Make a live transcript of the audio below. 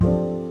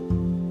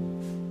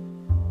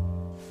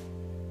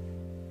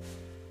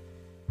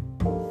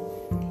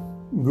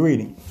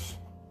Greetings.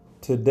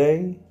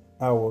 Today,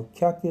 our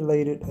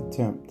calculated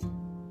attempt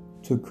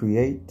to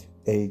create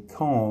a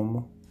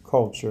calm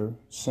culture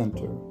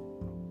center.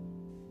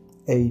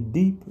 A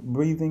deep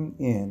breathing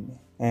in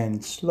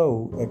and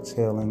slow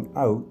exhaling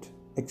out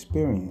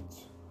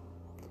experience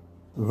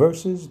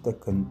versus the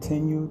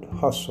continued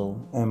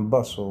hustle and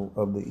bustle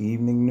of the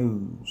evening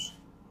news,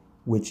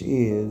 which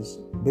is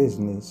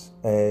business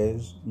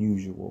as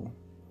usual.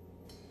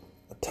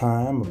 A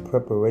time of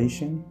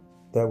preparation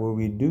that will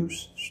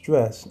reduce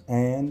stress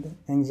and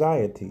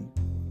anxiety,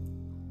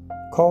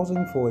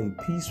 causing for a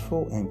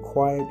peaceful and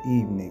quiet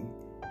evening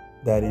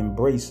that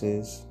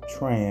embraces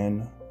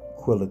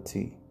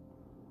tranquility.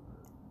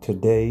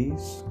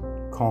 Today's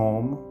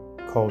calm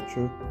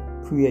culture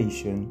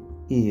creation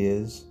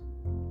is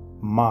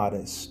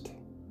modest,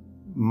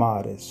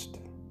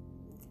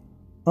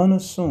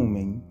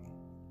 unassuming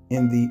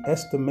in the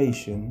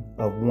estimation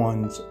of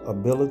one's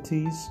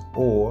abilities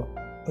or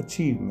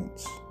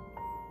achievements,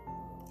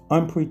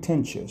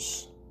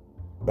 unpretentious,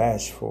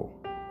 bashful,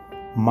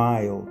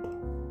 mild,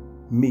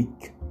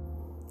 meek,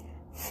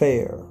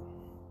 fair,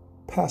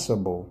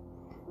 passable,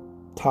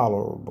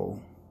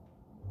 tolerable.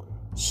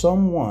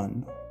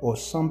 Someone or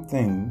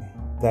something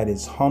that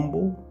is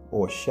humble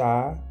or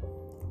shy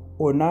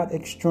or not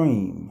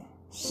extreme,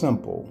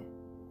 simple,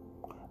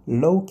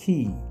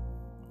 low-key,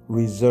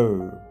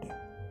 reserved,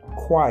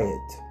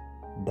 quiet,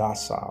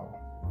 docile,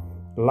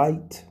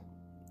 light,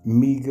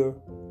 meager,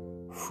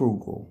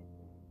 frugal.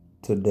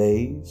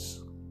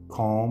 Today's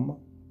calm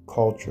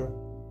culture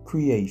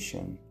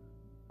creation,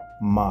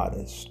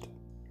 modest.